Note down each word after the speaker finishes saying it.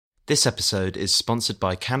This episode is sponsored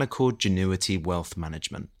by Canaccord Genuity Wealth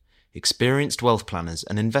Management, experienced wealth planners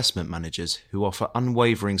and investment managers who offer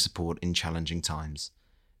unwavering support in challenging times.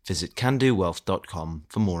 Visit candowealth.com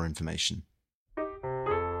for more information.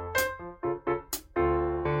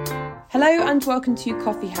 Hello and welcome to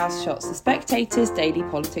Coffee House Shots, the Spectator's daily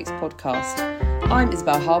politics podcast. I'm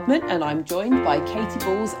Isabel Hardman and I'm joined by Katy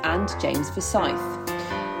Balls and James Forsyth.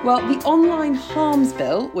 Well, the online harms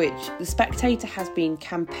bill, which the Spectator has been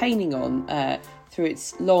campaigning on through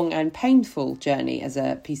its long and painful journey as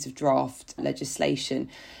a piece of draft legislation,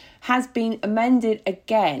 has been amended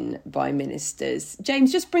again by ministers.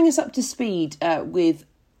 James, just bring us up to speed with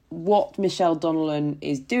what Michelle Donnellan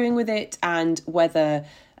is doing with it and whether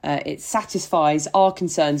it satisfies our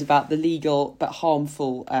concerns about the legal but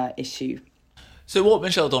harmful issue. So what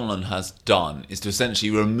Michelle Donnellan has done is to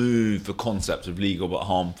essentially remove the concept of legal but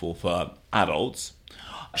harmful for adults.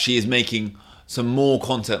 She is making some more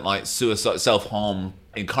content like suicide, self-harm,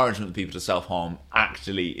 encouragement of people to self-harm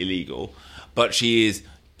actually illegal, but she is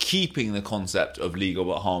keeping the concept of legal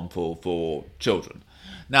but harmful for children.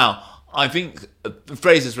 Now, I think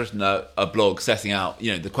Fraser's written a blog setting out,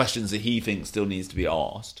 the questions that he thinks still needs to be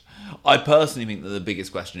asked. I personally think that the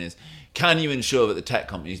biggest question is, can you ensure that the tech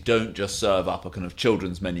companies don't just serve up a kind of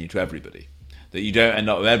children's menu to everybody? That you don't end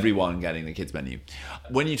up with everyone getting the kids' menu.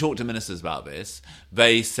 When you talk to ministers about this,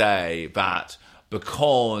 they say that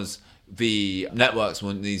because the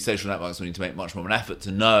these social networks will need to make much more of an effort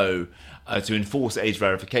to know, to enforce age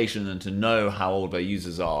verification and to know how old their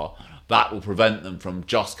users are, that will prevent them from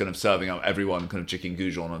just kind of serving up everyone kind of chicken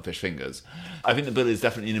goujon and fish fingers. I think the bill is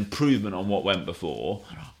definitely an improvement on what went before.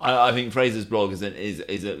 I think Fraser's blog is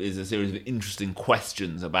a series of interesting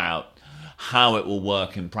questions about how it will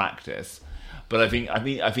work in practice. But I think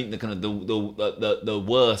the kind of the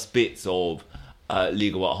worst bits of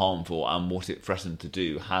legal but harmful and what it threatened to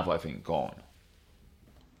do have, I think, gone.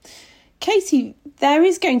 Katy, there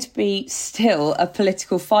is going to be still a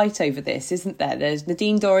political fight over this, isn't there? There's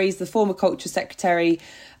Nadine Dorries, the former Culture Secretary,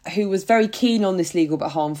 who was very keen on this legal but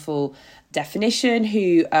harmful definition,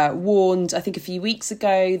 who warned, I think a few weeks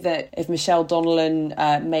ago, that if Michelle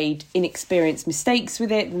Donnellan made inexperienced mistakes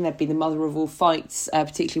with it, then there'd be the mother of all fights,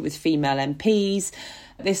 particularly with female MPs.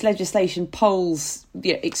 This legislation polls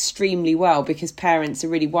extremely well because parents are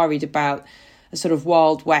really worried about a sort of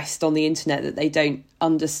wild west on the internet that they don't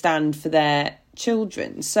understand for their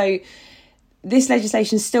children. So this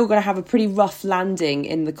legislation is still going to have a pretty rough landing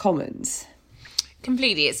in the Commons.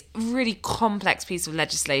 Completely. It's a really complex piece of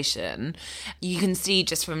legislation. You can see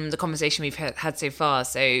just from the conversation we've had so far.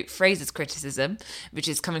 So Fraser's criticism, which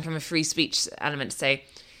is coming from a free speech element, to say,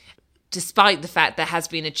 despite the fact there has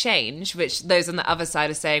been a change, which those on the other side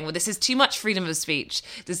are saying, well, this is too much freedom of speech,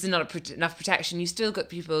 this is not enough protection, you still got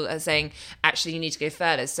people saying, actually, you need to go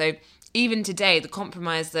further. So even today, the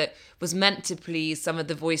compromise that was meant to please some of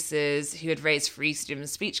the voices who had raised freedom of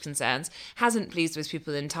speech concerns hasn't pleased those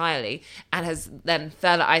people entirely and has then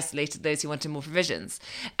further isolated those who wanted more provisions.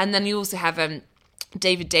 And then you also have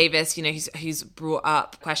David Davis, who's brought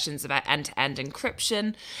up questions about end-to-end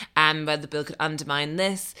encryption and whether the bill could undermine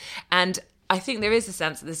this. And I think there is a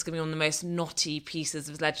sense that this is going to be one of the most knotty pieces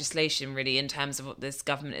of legislation, really, in terms of what this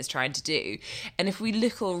government is trying to do. And if we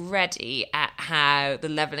look already at how the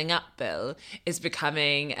Levelling Up bill is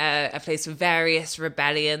becoming a place for various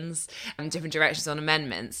rebellions and different directions on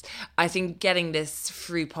amendments, I think getting this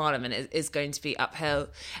through Parliament is going to be uphill.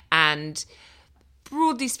 And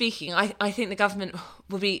broadly speaking, I think the government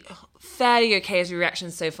will be fairly okay as a reaction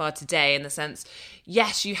so far today, in the sense,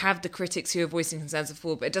 yes, you have the critics who are voicing concerns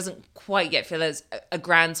before, but it doesn't quite yet feel as a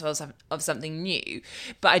groundswell of something new.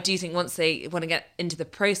 But I do think once they want to get into the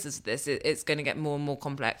process of this, it's going to get more and more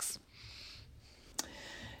complex.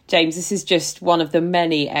 James, this is just one of the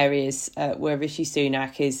many areas where Rishi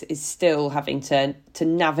Sunak is still having to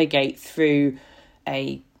navigate through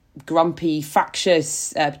a grumpy,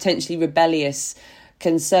 fractious, potentially rebellious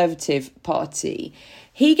Conservative Party.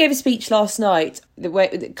 He gave a speech last night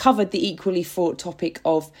that covered the equally fraught topic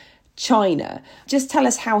of China. Just tell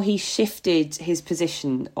us how he shifted his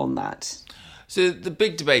position on that. So the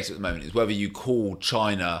big debate at the moment is whether you call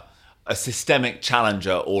China a systemic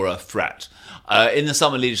challenger or a threat. In the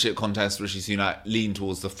summer leadership contest, Rishi Sunak leaned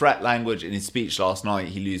towards the threat language. In his speech last night,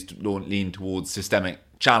 he leaned towards systemic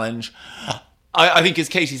challenge. I think, as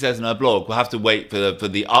Katy says in her blog, we'll have to wait for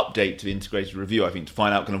the update to the integrated review, I think, to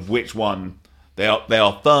find out kind of which one they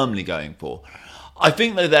are firmly going for. I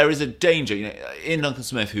think, though, there is a danger. Ian Duncan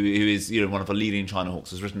Smith, who is one of the leading China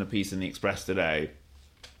hawks, has written a piece in the Express today.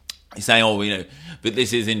 He's saying, but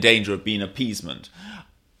this is in danger of being appeasement.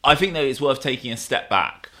 I think, though, it's worth taking a step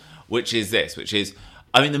back, which is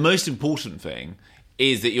I mean, the most important thing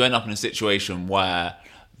is that you end up in a situation where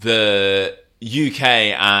the UK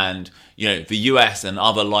and, the US and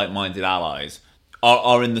other like-minded allies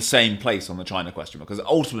are in the same place on the China question. Because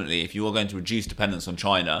ultimately, if you are going to reduce dependence on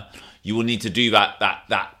China, you will need to do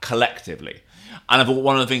that collectively. And I thought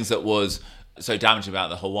one of the things that was so damaging about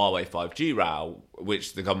the Huawei 5G row,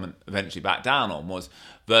 which the government eventually backed down on, was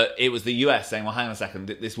that it was the US saying, well, hang on a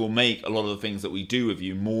second, this will make a lot of the things that we do with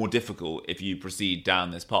you more difficult if you proceed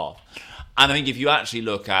down this path. And I think if you actually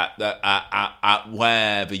look at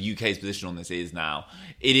where the UK's position on this is now,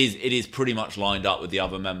 it is pretty much lined up with the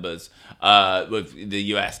other members, with the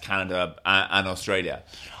US, Canada, and Australia.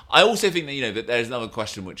 I also think that that there's another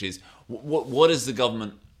question, which is what is the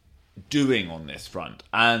government doing on this front?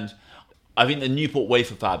 And I think the Newport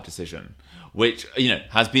wafer fab decision, which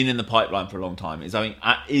has been in the pipeline for a long time,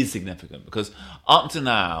 is significant, because up to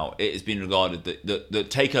now it has been regarded that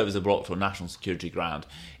takeovers are blocked on national security ground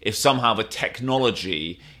if somehow the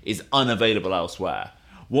technology is unavailable elsewhere.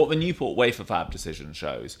 What the Newport wafer fab decision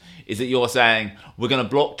shows is that you're saying we're going to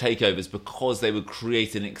block takeovers because they would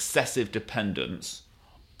create an excessive dependence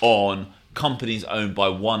on companies owned by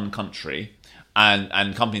one country.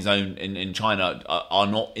 And companies owned in China are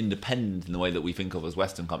not independent in the way that we think of as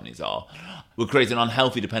Western companies are. We're creating an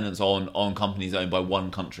unhealthy dependence on companies owned by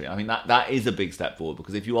one country. I mean, that is a big step forward,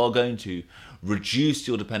 because if you are going to reduce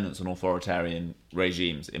your dependence on authoritarian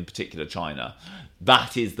regimes, in particular China,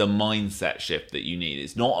 that is the mindset shift that you need.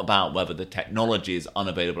 It's not about whether the technology is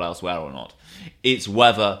unavailable elsewhere or not. It's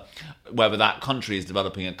whether that country is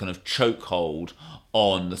developing a kind of chokehold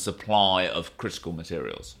on the supply of critical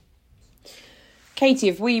materials. Katie,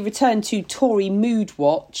 if we return to Tory Mood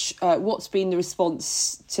Watch, what's been the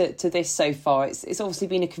response to this so far? It's obviously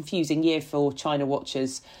been a confusing year for China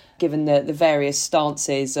watchers, given the various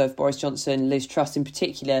stances of Boris Johnson, Liz Truss in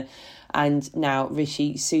particular, and now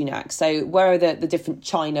Rishi Sunak. So where are the different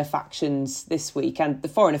China factions this week? And the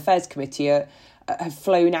Foreign Affairs Committee have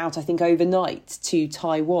flown out, I think, overnight to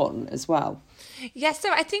Taiwan as well. Yeah,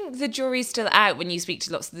 so I think the jury's still out when you speak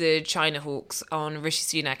to lots of the China hawks on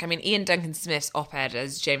Rishi Sunak. I mean, Ian Duncan Smith's op-ed,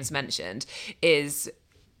 as James mentioned, is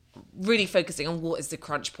really focusing on what is the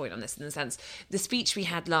crunch point on this, in the sense the speech we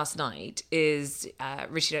had last night is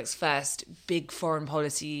Rishi Sunak's first big foreign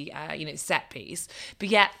policy, set piece, but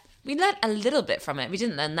yet we learned a little bit from it. We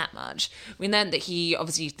didn't learn that much. We learned that he is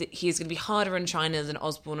going to be harder on China than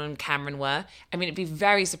Osborne and Cameron were. I mean, it'd be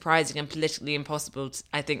very surprising and politically impossible,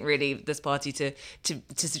 I think, really, this party to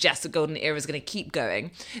suggest the golden era is going to keep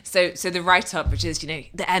going. So the write-up, which is,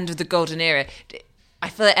 the end of the golden era, I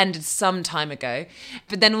feel it ended some time ago.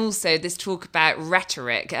 But then also this talk about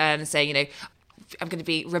rhetoric and saying, I'm going to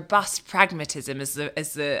be robust pragmatism, as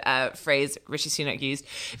the phrase Rishi Sunak used,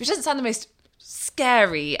 which doesn't sound the most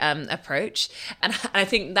scary approach, and I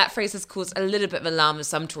think that phrase has caused a little bit of alarm with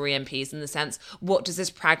some Tory MPs, in the sense, what does this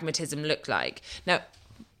pragmatism look like? Now,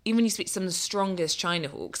 even when you speak to some of the strongest China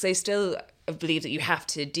hawks, they still believe that you have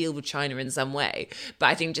to deal with China in some way. But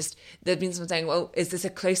I think just there's been someone saying, well, is this a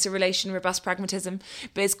closer relation, robust pragmatism?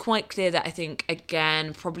 But it's quite clear that I think,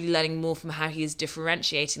 again, probably learning more from how he is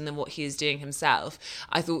differentiating than what he is doing himself.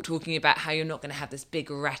 I thought talking about how you're not going to have this big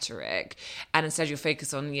rhetoric and instead you'll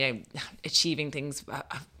focus on, achieving things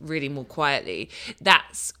really more quietly.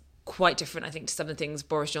 That's quite different, I think, to some of the things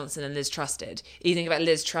Boris Johnson and Liz Truss did. You think about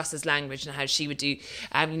Liz Truss's language and how she would do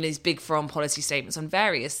these big foreign policy statements on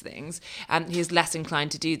various things. He was less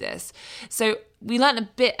inclined to do this. So we learned a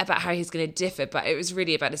bit about how he's going to differ, but it was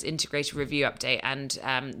really about this integrated review update. And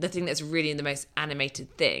the thing that's really the most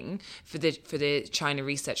animated thing for the China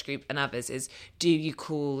Research Group and others is, do you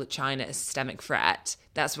call China a systemic threat?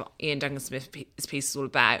 That's what Ian Duncan Smith's piece is all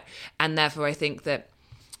about. And therefore, I think that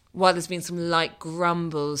while there's been some light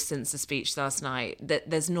grumbles since the speech last night, that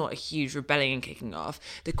there's not a huge rebellion kicking off.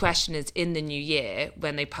 The question is, in the new year,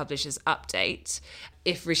 when they publish this update,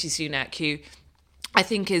 if Rishi Sunak, who I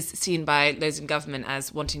think is seen by those in government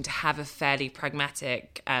as wanting to have a fairly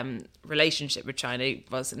pragmatic relationship with China,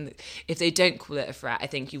 if they don't call it a threat, I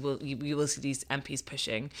think you will see these MPs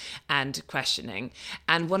pushing and questioning.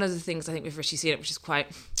 And one of the things I think with Rishi Sunak, which is quite,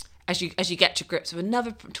 as you get to grips with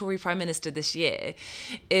another Tory Prime Minister this year,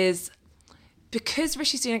 is because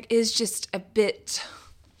Rishi Sunak is just a bit,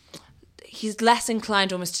 he's less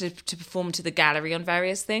inclined almost to perform to the gallery on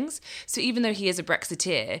various things. So even though he is a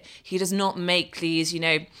Brexiteer, he does not make these,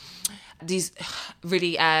 these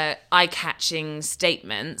really eye-catching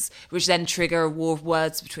statements, which then trigger a war of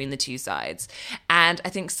words between the two sides. And I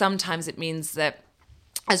think sometimes it means that,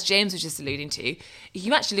 as James was just alluding to, if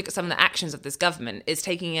you actually look at some of the actions of this government, it's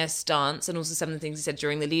taking a stance, and also some of the things he said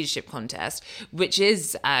during the leadership contest, which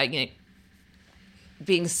is,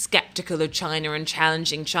 being skeptical of China and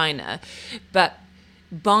challenging China. But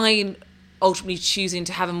by ultimately choosing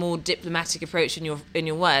to have a more diplomatic approach in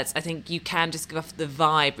your words, I think you can just give off the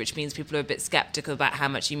vibe, which means people are a bit skeptical about how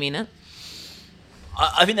much you mean it.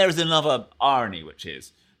 I think there is another irony, which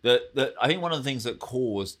is that I think one of the things that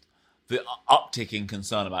caused the uptick in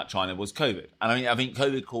concern about China was COVID. And I think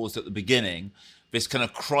COVID caused at the beginning this kind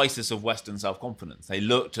of crisis of Western self-confidence. They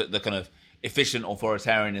looked at the kind of efficient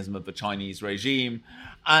authoritarianism of the Chinese regime.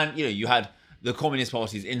 And, you had the Communist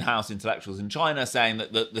Party's in-house intellectuals in China saying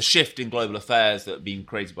that the shift in global affairs that had been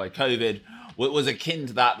created by COVID was akin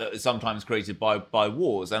to that is sometimes created by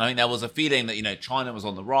wars. And I think there was a feeling that, China was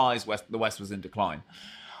on the rise, the West was in decline.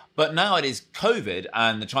 But now it is COVID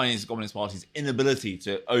and the Chinese Communist Party's inability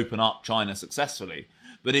to open up China successfully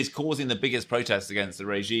that is causing the biggest protests against the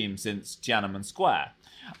regime since Tiananmen Square.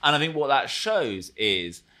 And I think what that shows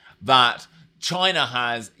is that China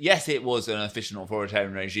has, yes, it was an efficient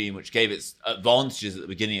authoritarian regime which gave its advantages at the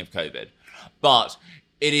beginning of COVID, but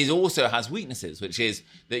it also has weaknesses, which is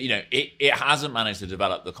that, it hasn't managed to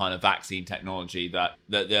develop the kind of vaccine technology that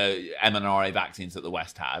the mRNA vaccines that the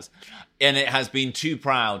West has. And it has been too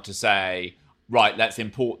proud to say, right, let's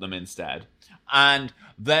import them instead. And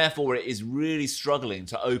therefore, it is really struggling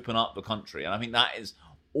to open up the country. And I think that is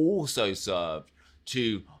also served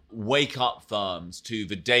to wake up firms to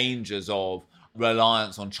the dangers of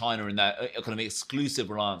reliance on China in their kind of exclusive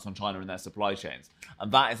reliance on China in their supply chains.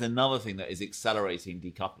 And that is another thing that is accelerating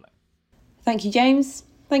decoupling. Thank you, James.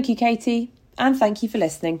 Thank you, Katie. And thank you for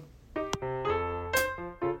listening.